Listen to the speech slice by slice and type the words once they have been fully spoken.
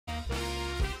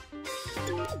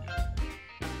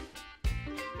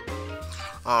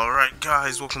Alright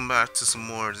guys, welcome back to some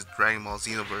more Dragon Ball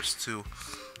Xenoverse 2.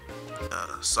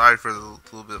 Sorry for the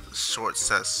little bit of a short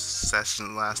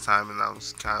session last time, and that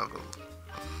was kind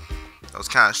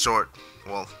of short.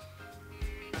 Well,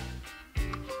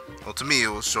 to me it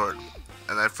was short,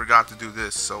 and I forgot to do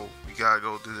this, so we gotta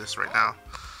go do this right now.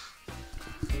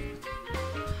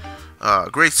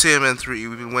 Great Saiyaman 3,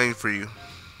 we've been waiting for you.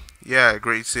 Yeah,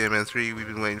 Great Saiyaman 3, we've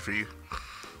been waiting for you.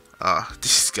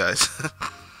 These guys.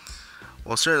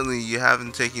 Well, certainly you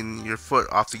haven't taken your foot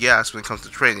off the gas when it comes to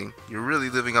training. You're really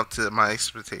living up to my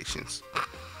expectations.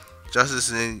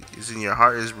 Justice is in your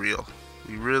heart is real.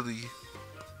 We really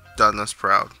done us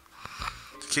proud.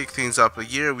 To kick things up a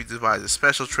year, we devised a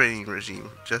special training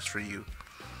regime just for you.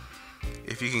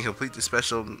 If you can complete the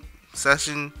special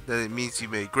session, then it means you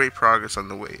made great progress on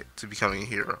the way to becoming a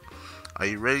hero. Are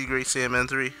you ready, Great Saiyaman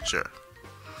 3? Sure.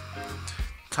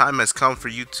 Time has come for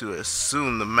you to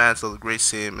assume the mantle of Great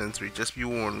Saiyaman 3. Just be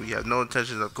warned, we have no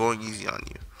intention of going easy on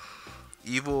you.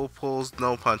 Evil pulls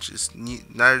no punches,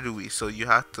 neither do we, so you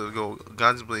have to go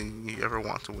guns blazing if you ever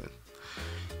want to win.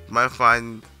 You might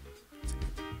find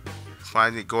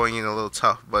it going in a little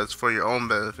tough, but it's for your own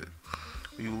benefit.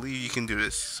 We believe you can do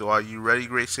this. So are you ready,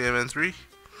 Great Saiyaman 3?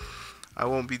 I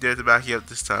won't be there to back you up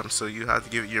this time, so you have to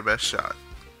give it your best shot.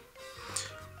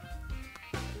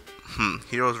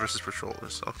 Heroes versus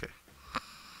patrollers. Okay.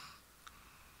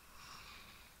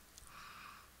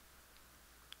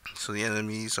 So the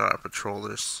enemies are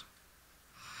patrollers.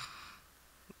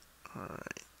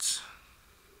 Alright.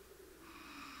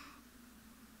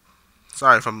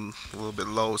 Sorry if I'm a little bit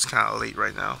low. It's kind of late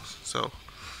right now. So.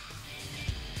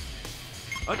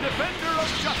 A defender of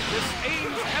justice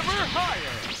aims ever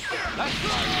higher. That's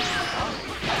why.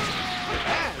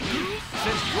 And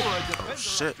since you're a defender of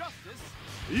justice,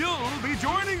 you'll be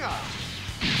joining us.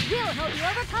 We'll help you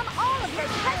overcome all of your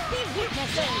pesky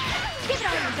weaknesses. Give it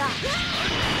all you got.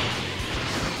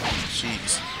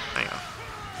 Jeez. Hang on.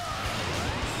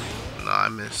 No, I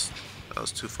missed. That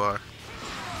was too far.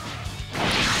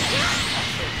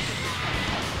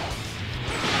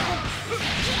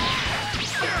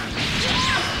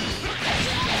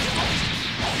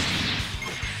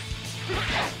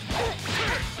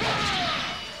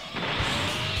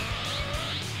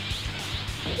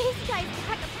 These guys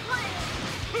pack a punch.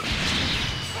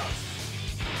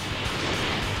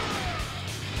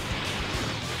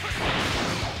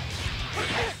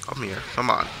 Come here. Come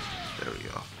on. There we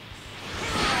go.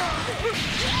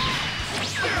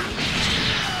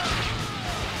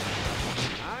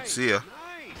 Nice, See ya. Nice.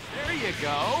 There you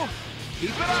go. Keep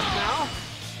it up now.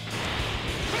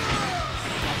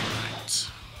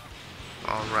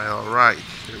 Alright.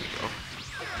 There we go.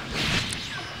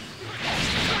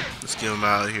 Let's get him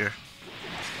out of here.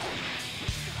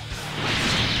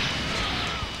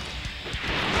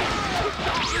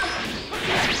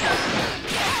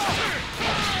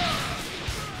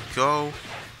 Go.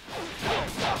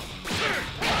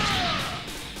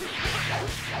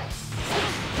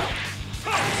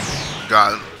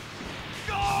 Got him.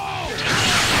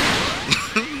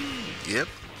 Yep.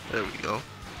 There we go.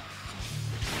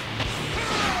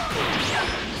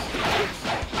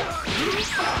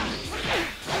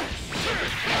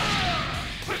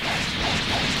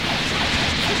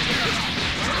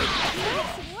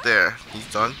 There,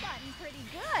 he's done.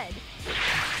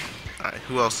 Alright,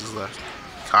 who else is left?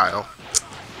 Kyle.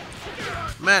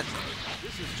 Man.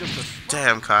 This is just a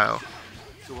damn, Kyle.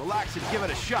 So relax and give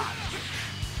it a shot.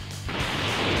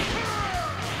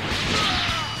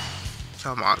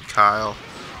 Come on, Kyle.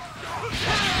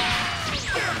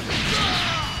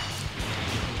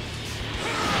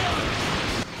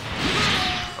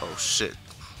 Oh shit.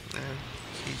 Man,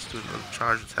 he's doing the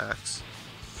charge attacks.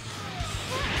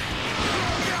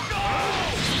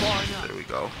 There we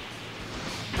go.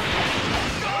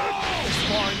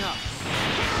 Far enough.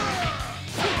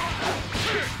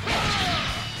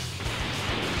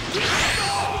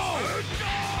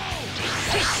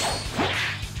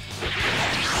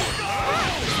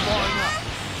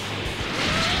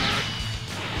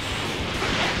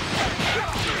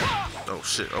 Oh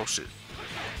shit, oh shit.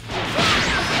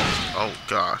 Oh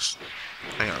gosh.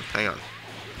 Hang on.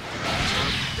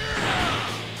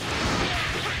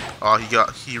 Oh,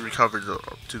 he recovered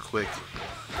too quick.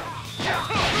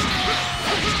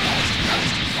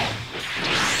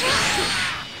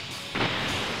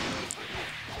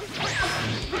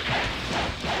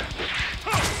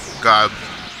 God.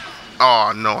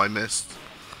 Oh no, I missed.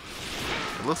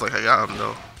 It looks like I got him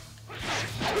though.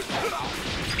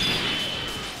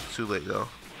 Too late though.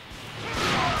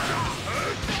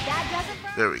 That does it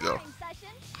for There our we go. sparring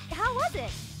session. How was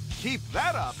it? keep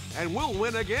that up, and we'll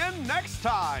win again next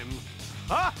time.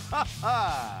 Ha ha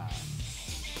ha!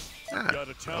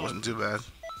 That wasn't too bad.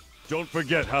 Don't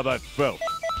forget how that felt.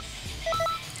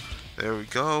 There we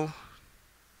go.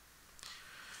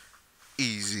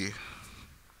 Easy.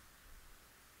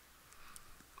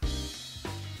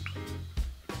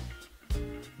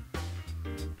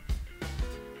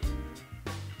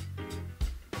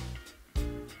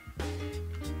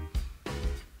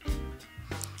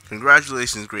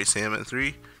 Congratulations, Great Saiyaman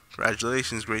 3.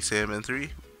 Congratulations, Great Saiyaman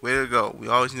 3. Way to go. We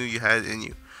always knew you had it in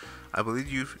you. I believed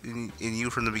you in you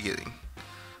from the beginning.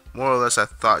 More or less, I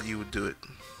thought you would do it.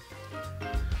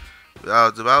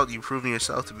 It's about you proving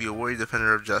yourself to be a worthy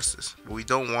defender of justice. But we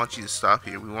don't want you to stop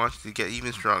here. We want you to get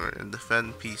even stronger and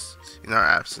defend peace in our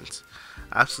absence.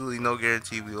 Absolutely no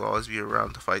guarantee we will always be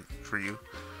around to fight for you.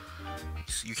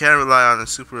 You can't rely on a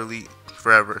super elite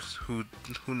forever. Who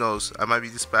knows? I might be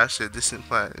dispatched to a distant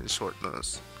planet in short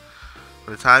notice.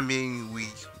 For the time being,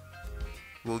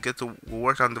 we'll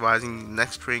work on devising the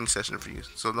next training session for you.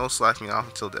 So no slacking off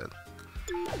until then.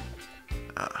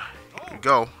 Here we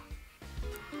go.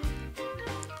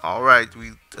 Alright,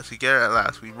 together at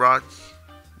last. We brought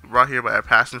here by our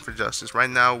passion for justice. Right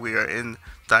now, we are in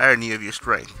dire need of your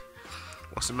strength.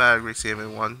 What's the matter, Great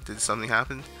Saiyaman 1? Did something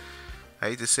happen? I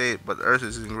hate to say it, but Earth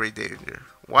is in great danger.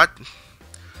 What?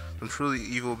 Some truly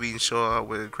evil beings show up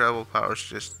with incredible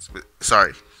powers.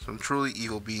 Some truly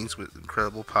evil beings with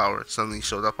incredible power suddenly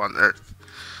showed up on Earth.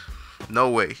 No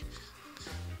way.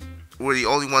 We're the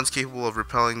only ones capable of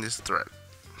repelling this threat.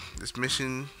 This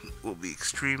mission will be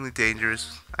extremely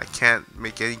dangerous. I can't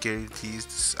make any guarantees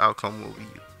this outcome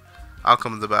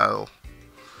of the battle.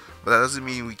 But that doesn't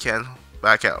mean we can't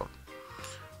back out.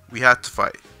 We have to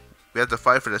fight. We have to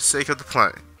fight for the sake of the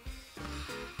planet.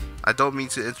 I don't mean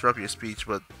to interrupt your speech,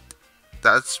 but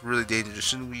that's really dangerous.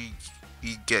 Shouldn't we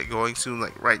get going soon,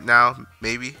 like right now,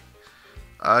 maybe?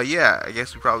 Yeah, I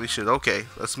guess we probably should. Okay,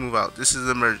 let's move out. This is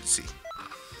an emergency.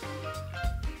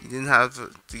 You didn't have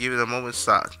to give it a moment's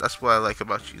thought. That's what I like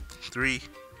about you. 3.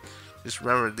 Just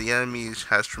remember, the enemy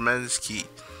has tremendous ki.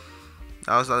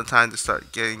 Now is not the time to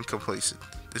start getting complacent.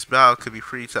 This battle could be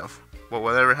pretty tough, but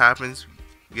whatever happens,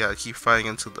 we gotta keep fighting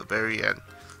until the very end.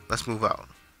 Let's move out.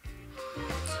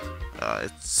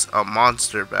 It's a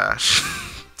monster bash.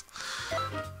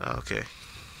 Okay.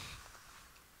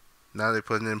 Now they're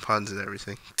putting in puns and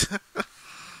everything.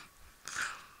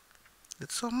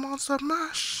 It's a monster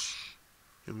mash.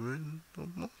 You're in a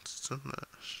monster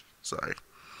mash. Sorry.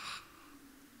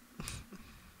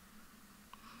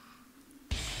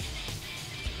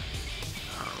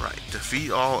 Alright,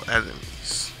 defeat all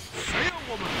enemies.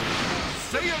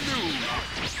 Saiyaman,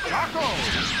 Shaco!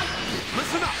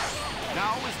 Listen up!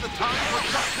 Now is the time for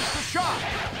justice to shine!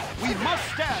 We must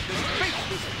stand and face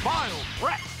this vile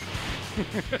threat!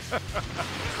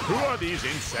 Who are these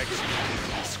insects?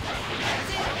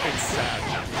 It's sad.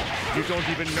 You don't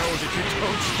even know that you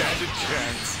don't stand a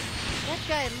chance. That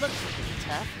guy looks pretty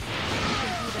tough.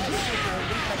 Even a super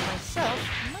elite like myself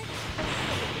might have.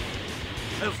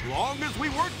 As long as we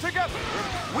work together,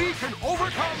 we can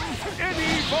overcome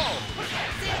any foe!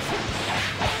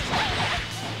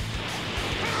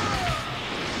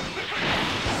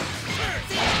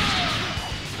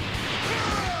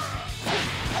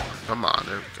 Come on,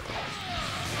 there we go.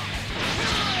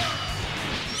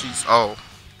 Jeez, oh.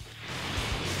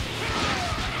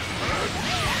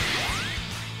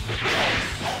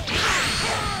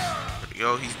 There we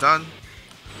go, he's done.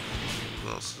 Who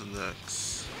else is next?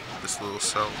 This little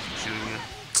Cell Junior.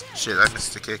 Shit, I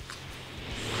missed the kick.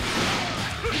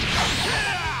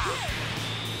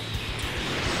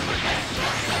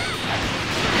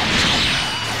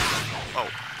 Oh.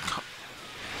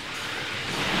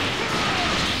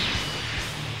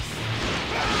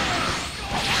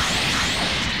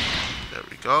 There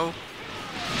we go.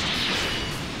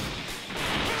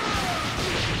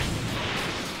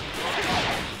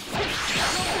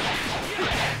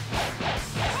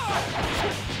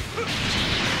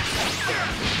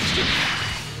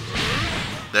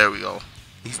 There we go.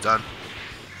 He's done.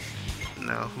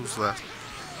 Now who's left?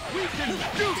 We can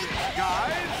do this,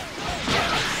 guys!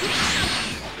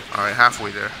 Alright,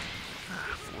 halfway there.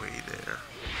 Halfway there.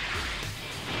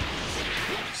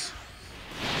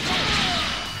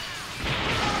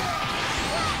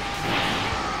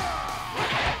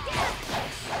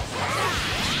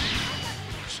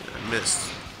 Shit, I missed.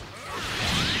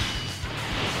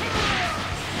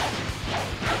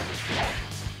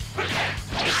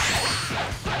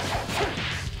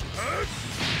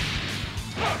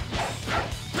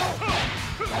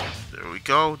 There we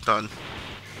go, done.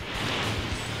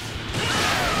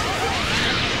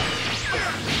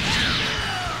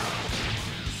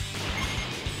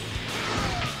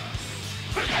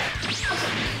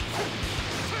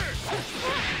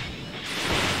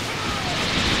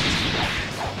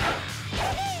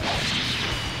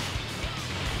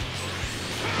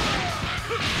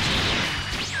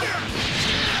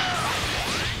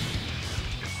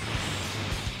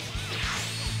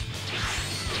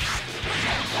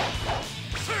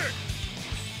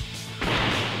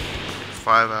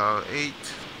 5 out of 8.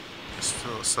 There's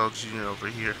still a Cell Junior over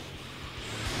here.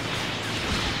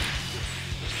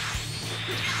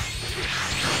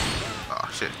 Oh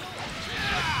shit.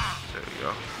 There we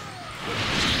go.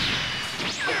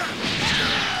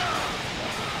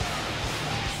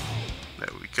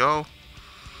 There we go.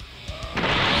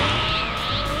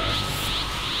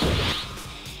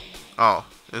 Oh,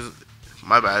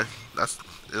 my bad.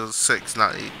 It was 6,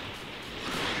 not 8.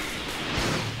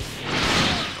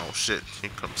 Oh shit!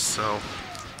 Here comes Cell.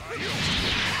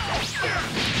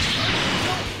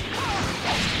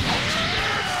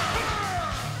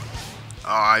 Oh,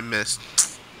 I missed.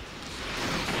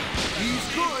 He's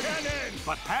good,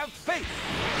 but have faith.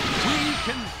 We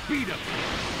can beat him.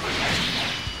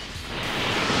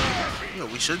 Yeah,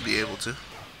 we should be able to.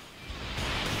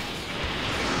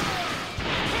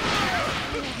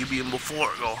 You beat him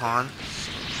before, Gohan.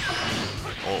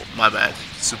 Oh, my bad.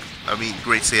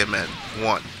 Great Saiyaman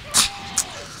 1.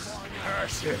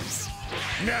 Curses.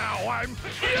 Now I'm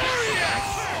furious!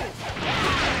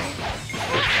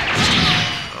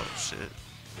 Oh, shit.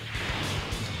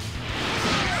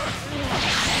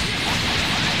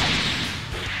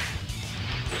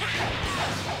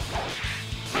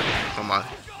 Come on.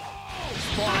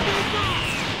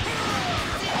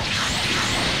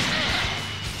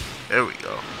 There we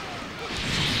go.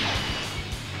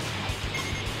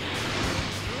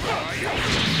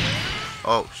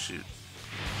 Oh, shoot.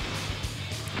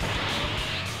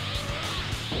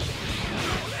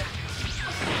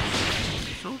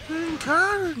 Something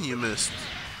kind of you missed,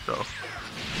 though.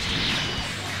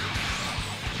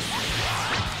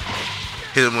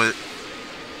 Hit him with it.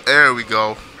 There we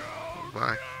go.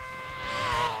 Bye.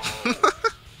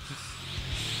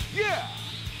 Yeah,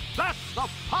 that's the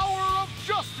power of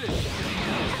justice.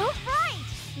 Oh, right!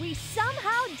 We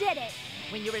somehow did it!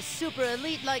 When you're a super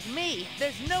elite like me,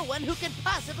 there's no one who can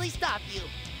possibly stop you.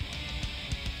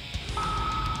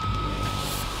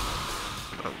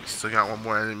 Oh, we still got one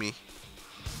more enemy.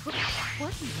 What in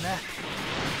the?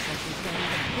 Looks like we've got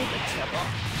even bigger trouble.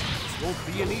 This won't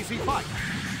be an easy fight.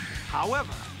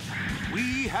 However,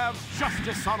 we have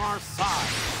justice on our side.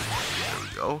 There we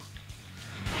go.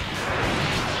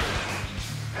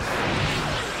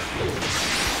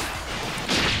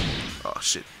 Oh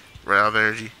shit. Right out of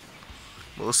energy.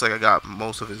 Well, looks like I got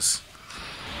most of his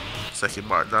second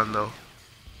bar done though.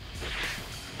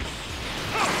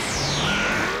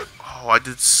 Oh, I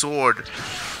did sword.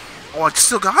 Oh, I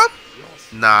still got him?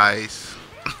 Nice.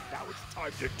 Now it's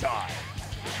time to die.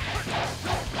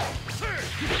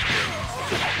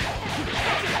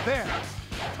 There.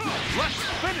 Let's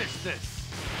finish this.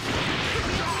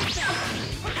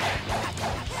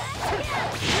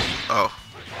 Oh.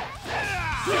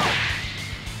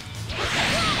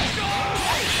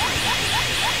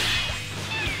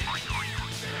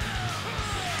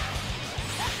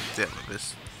 Damn, I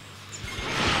missed.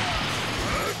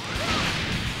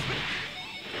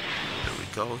 There we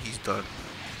go, he's done.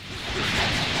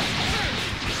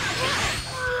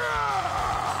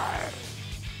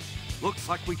 Looks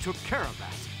like we took care of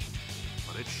that.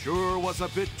 But it sure was a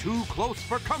bit too close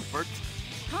for comfort.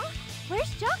 Huh? Where's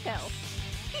Jocko?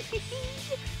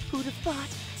 Who'd have thought?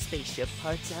 Spaceship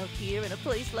parts out here in a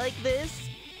place like this?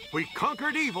 We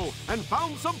conquered evil and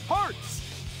found some parts.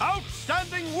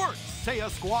 Outstanding work, Saiya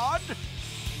Squad.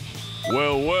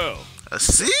 Well, well. A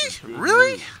C?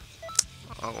 Really?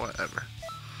 Oh, whatever.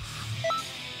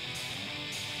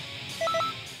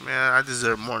 Man, I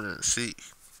deserve more than a C.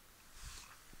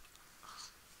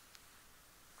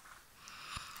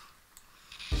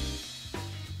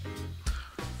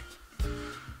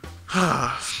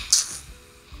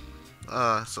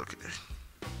 It's okay.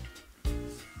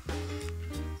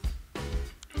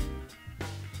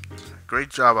 Great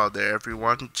job out there,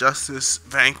 everyone. Justice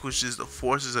vanquishes the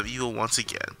forces of evil once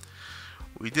again.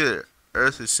 We did it.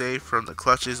 Earth is saved from the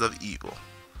clutches of evil.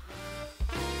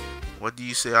 What do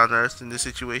you say on Earth in this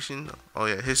situation? Oh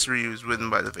yeah, history is written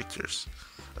by the victors.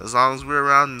 As long as we're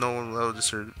around, no one will ever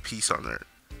disturb peace on Earth.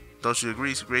 Don't you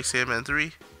agree, Great Saiyaman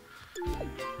 3?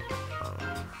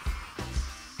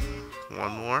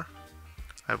 One more,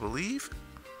 I believe.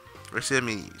 Great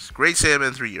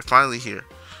Saiyaman 3, you're finally here.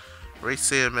 Great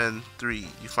Saiyaman 3,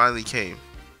 you finally came.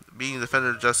 Being a defender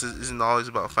of justice isn't always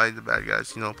about fighting the bad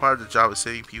guys. You know, part of the job is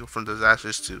saving people from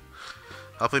disasters too.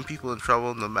 Helping people in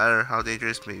trouble, no matter how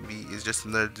dangerous it may be, is just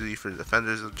another duty for the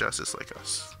defenders of justice like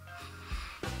us.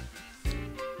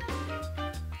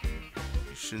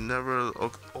 You should never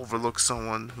overlook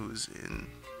someone who is in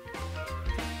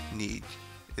need.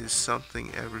 It is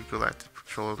something every galactic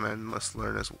patrolman must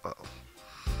learn as well.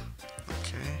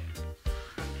 Okay.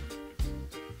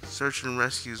 Search and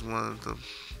rescue is one of the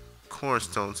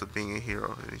cornerstones of being a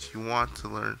hero. And if you want to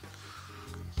learn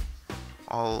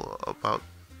all about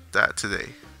that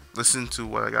today, listen to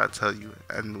what I gotta tell you,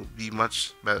 and it'll be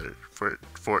much better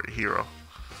for a hero.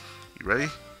 You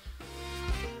ready?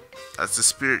 That's the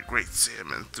spirit, Great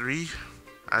Saiyaman 3.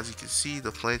 As you can see,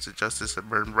 the flames of justice have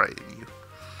burned bright in you.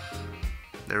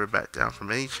 Never back down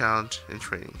from any challenge in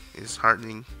training. It's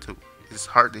heartening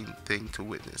thing to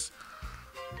witness.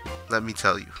 Let me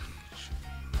tell you.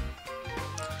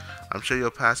 I'm sure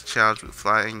you'll pass the challenge with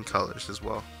flying colors as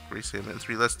well. Great Saiyaman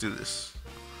 3, let's do this.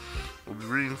 We'll be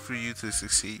rooting for you to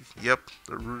succeed. Yep,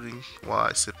 they're rooting while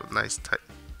I sip a nice,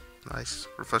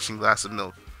 refreshing glass of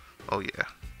milk. Oh yeah.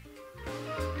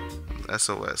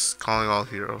 SOS, calling all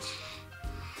heroes.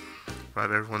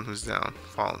 Revive everyone who's down,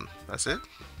 fallen. That's it?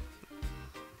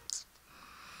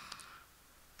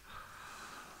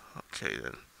 Okay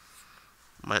then.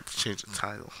 Might have to change the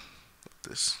title of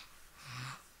this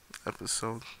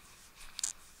episode.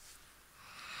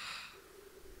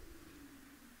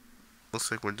 Looks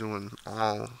like we're doing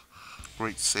all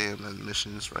Great Saiyaman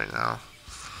missions right now.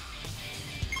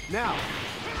 Now,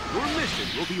 your mission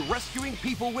will be rescuing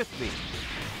people with me.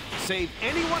 Save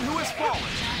anyone who has fallen.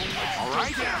 All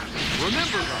right?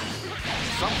 Remember though,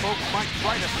 some folks might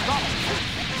try to stop you.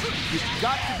 You've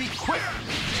got to be quick.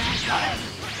 Got it?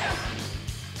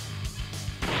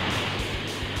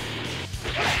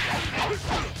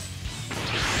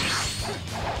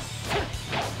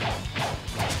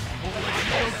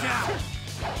 Go down.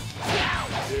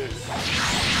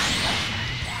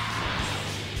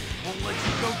 Won't let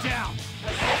you go down.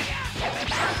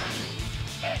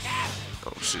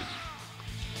 Oh shit.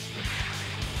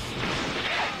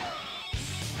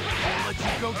 Won't let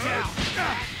you go down.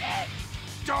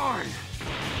 Darn.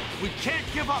 We can't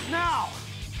give up now.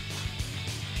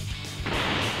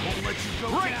 Won't let you go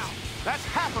down. That's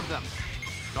half of them.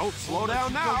 Don't slow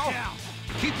down now.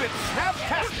 Keep it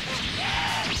snap-tastic.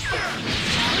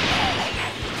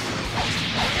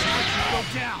 Won't let you go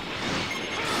down.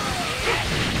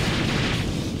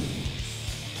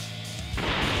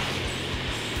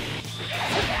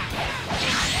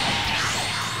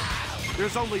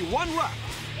 There's only one left.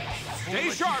 Stay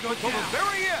sharp until the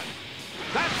very end.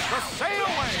 That's the sail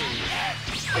away.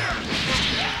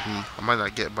 I might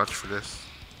not get much for this.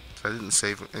 I didn't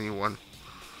save anyone.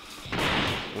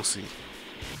 We'll see.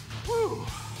 Whew.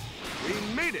 We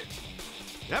made it.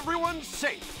 Everyone's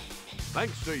safe.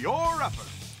 Thanks to your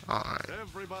efforts. Alright.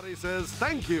 Everybody says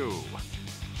thank you.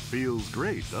 Feels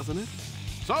great, doesn't it?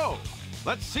 So,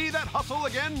 let's see that hustle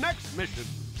again next mission.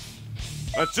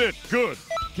 That's it. Good.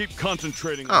 Keep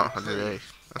concentrating. Oh, I did A.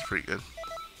 That's pretty good.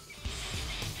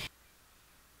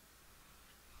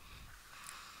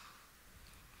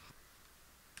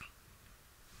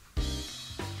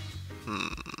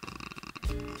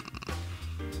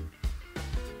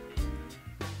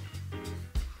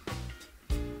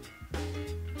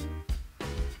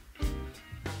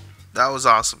 That was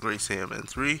awesome, Great Saiyaman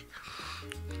 3.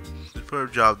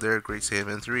 Superb job there, Great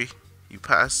Saiyaman 3. You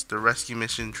passed the rescue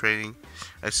mission training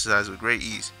exercise with great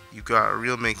ease. You got a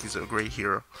real makings of a great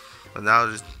hero. But now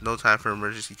there's no time for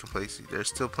emergency complacency. There's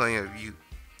still plenty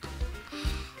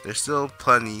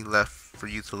left for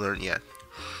you to learn yet.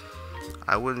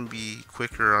 I wouldn't be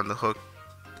quicker on the hook.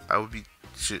 Wouldn't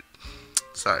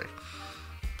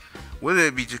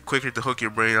it be just quicker to hook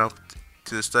your brain up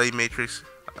to the study matrix?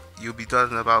 You'll be done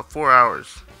in about 4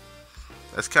 hours.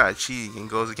 That's kind of cheating and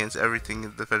goes against everything the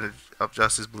Defender of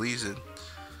Justice believes in.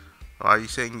 Are you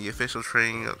saying the official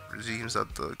training regimes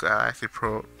of the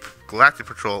Galactic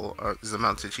Patrol is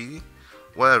amount to cheating?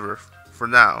 Whatever. For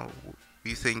now,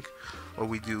 we'll think of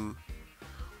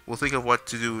what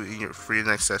to do for your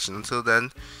next session. Until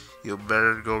then, you'll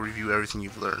better go review everything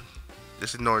you've learned.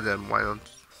 Just ignore them. Why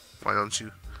don't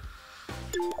you?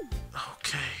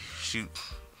 Okay. Shoot.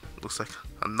 Looks like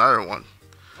another one.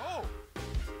 Oh.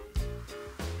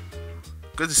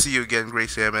 Good to see you again, Great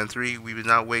Saiyaman 3. We've been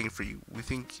out waiting for you. You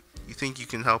think you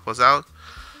can help us out?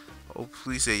 Oh,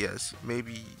 please say yes.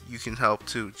 Maybe you can help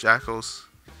too. Jacko 2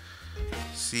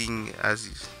 seeing as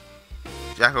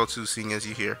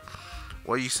you hear.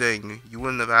 What are you saying? You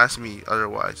wouldn't have asked me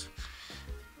otherwise.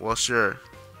 Well, sure.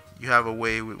 You have a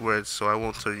way with words, so I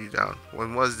won't turn you down.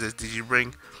 When was this? Did you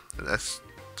bring an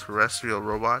extraterrestrial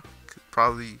robot? Could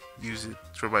probably use it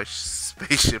for my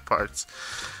spaceship parts.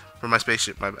 For my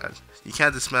spaceship, my bad. You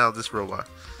can't dismantle this robot.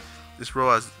 This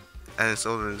robot and its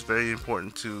owner is very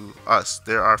important to us.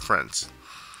 They're our friends.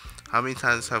 How many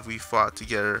times have we fought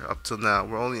together up till now?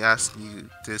 We're only asking you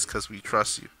this because we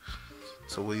trust you.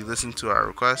 So will you listen to our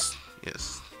request?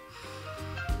 Yes.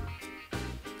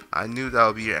 I knew that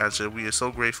would be your answer. We are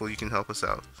so grateful you can help us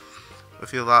out. We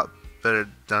feel a lot better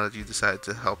now that you decided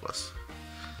to help us.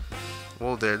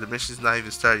 Whoa there, the mission's not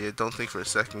even started yet. Don't think for a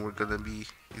second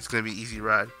it's gonna be easy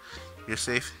ride. You're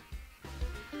safe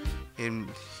in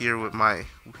here with my.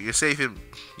 You're safe.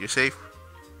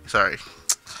 Sorry.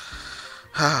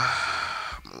 I'm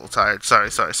a little tired.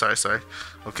 Sorry.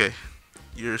 Okay.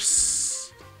 You are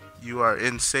safe.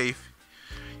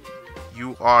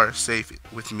 You are safe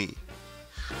with me.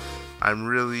 I'm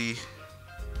really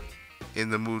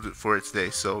in the mood for it today,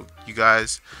 so you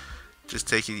guys just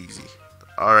take it easy.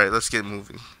 Alright, let's get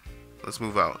moving. Let's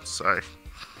move out. Sorry.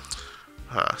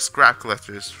 Scrap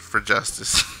collectors for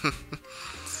justice.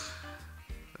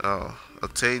 Oh,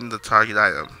 obtain the target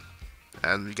item.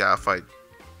 And we gotta fight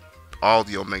all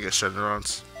the Omega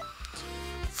Shenrons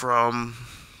from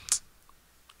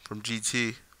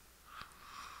GT.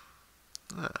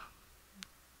 Yeah.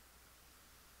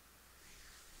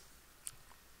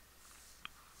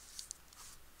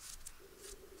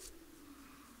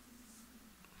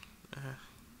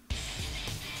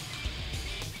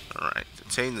 Alright,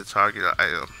 obtain the target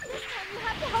item. You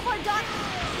have to help our daughter.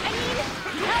 I mean,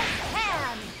 help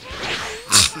Pam.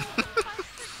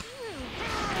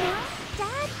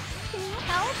 Dad, can you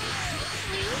help?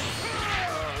 Please?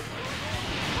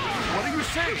 What are you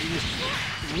saying?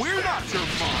 We're not your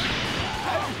mom.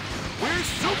 We're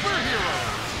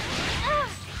superheroes.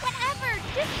 Whatever.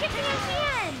 Just give me a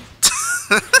hand.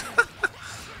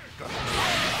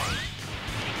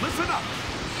 Listen up.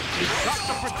 We've got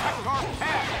to protect our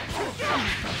Pam.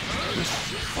 This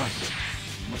fight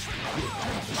must be good.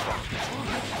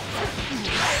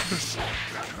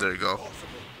 There you go.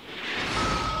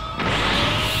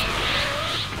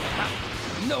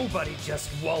 Nobody just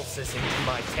waltzes into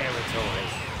my territory.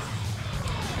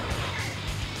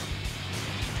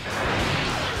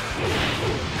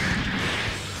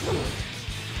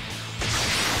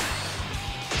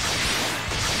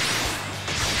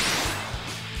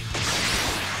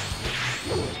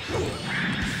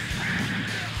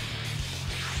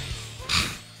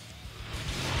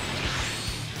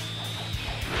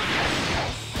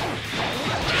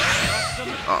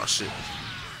 Oh shit.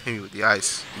 Hit me with the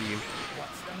ice.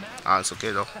 Ah, it's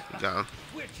okay though. We got him.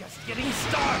 We're just getting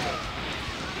started.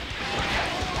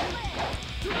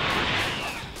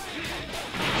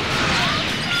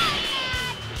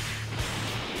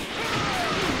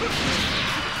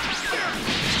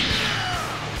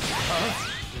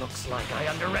 Looks like I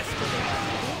underestimated.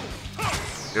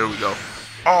 Here we go.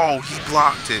 Oh, he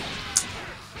blocked it.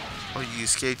 Oh, he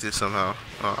escaped it somehow.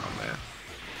 Oh man.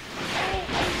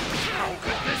 How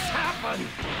could this happen?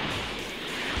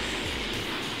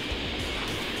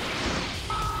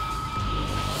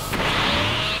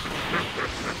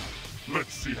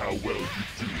 Let's see how well you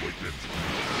do against me.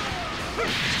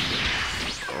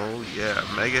 Oh yeah,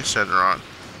 Mega Shenron.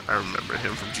 I remember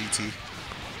him from GT.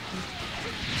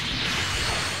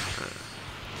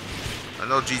 I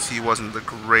know GT wasn't the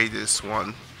greatest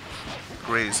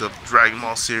of Dragon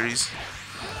Ball series,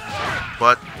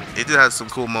 but it did have some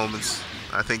cool moments.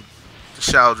 I think the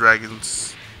Shadow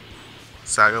Dragons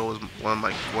saga was one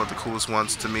of the coolest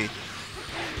ones to me.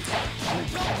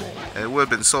 And it would have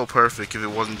been so perfect if it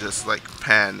wasn't just like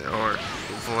Pan, or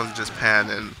if it wasn't just Pan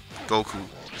and Goku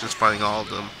just fighting all of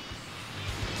them.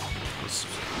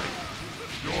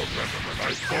 You're better than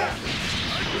I thought.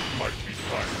 It might be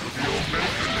time for the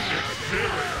Omega to get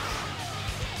serious.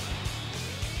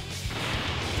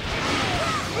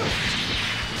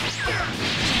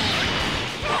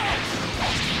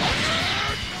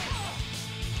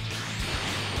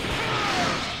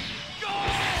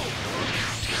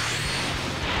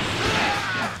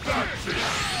 That's it!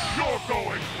 You're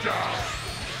going down!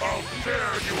 I'll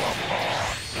tear you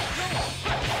apart!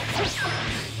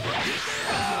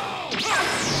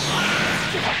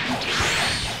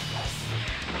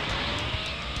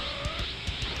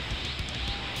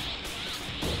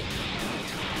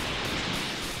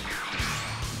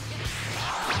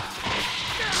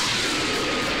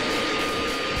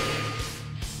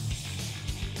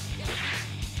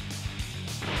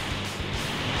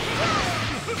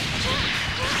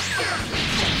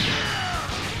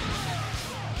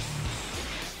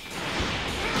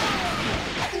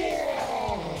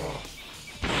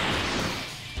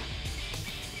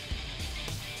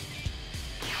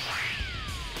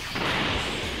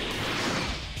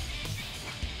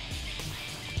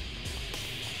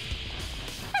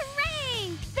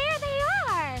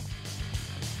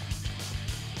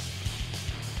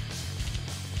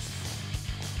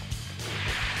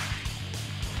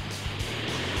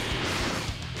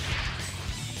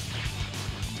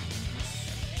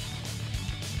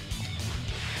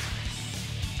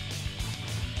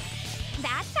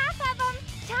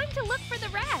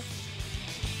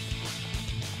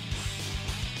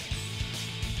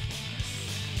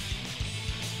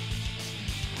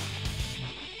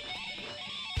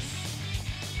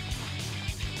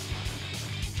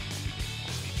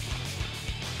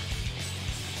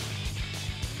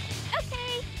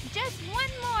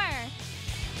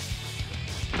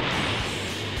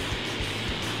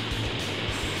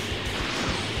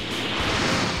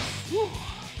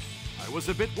 was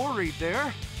a bit worried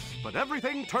there, but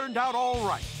everything turned out all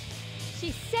right.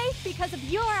 She's safe because of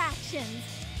your actions.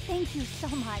 Thank you so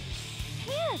much.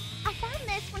 Here, I found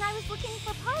this when I was looking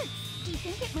for parts. Do you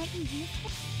think it might be useful?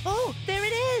 Oh, there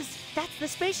it is! That's the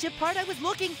spaceship part I was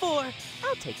looking for.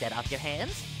 I'll take that off your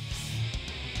hands.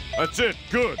 That's it,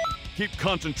 good. Keep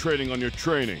concentrating on your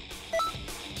training.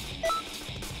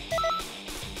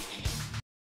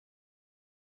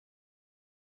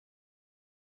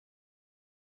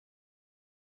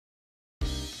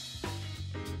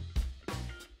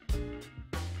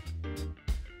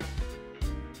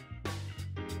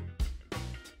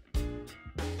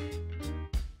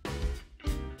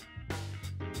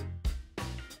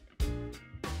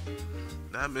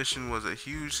 That mission was a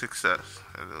huge success,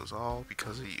 and it was all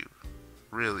because of you.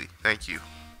 Really, thank you.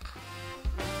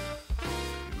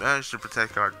 We managed to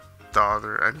protect our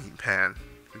daughter, Pan.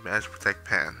 We managed to protect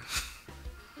Pan.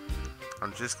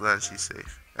 I'm just glad she's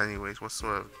safe. Anyways, what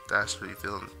sort of dastardly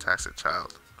feeling attacks a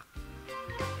child?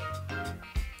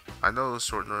 I know it was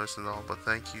short notice and all, but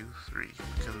thank you, 3.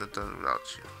 We couldn't have done it without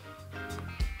you.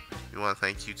 We want to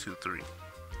thank you too, 3.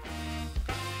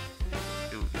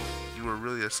 You were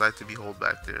really a sight to behold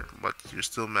back there, but you're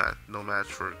still no match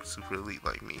for a super elite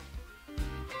like me.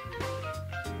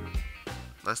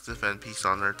 Let's defend peace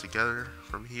on Earth together.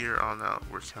 From here on out,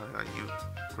 we're counting on you,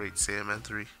 Great Saiyaman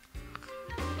 3.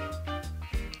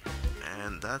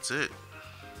 And that's it.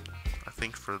 I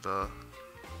think for the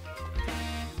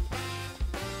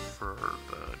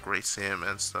Great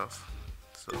Saiyaman stuff.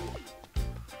 So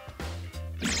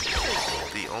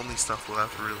the only stuff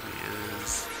left really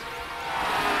is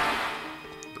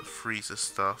the Frieza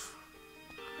stuff.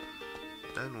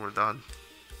 Then we're done,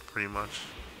 pretty much.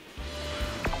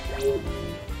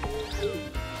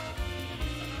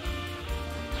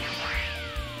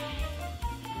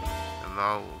 And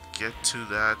I'll get to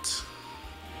that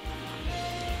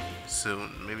soon,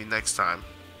 maybe next time,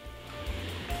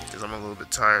 because I'm a little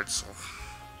bit tired. So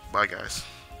bye guys.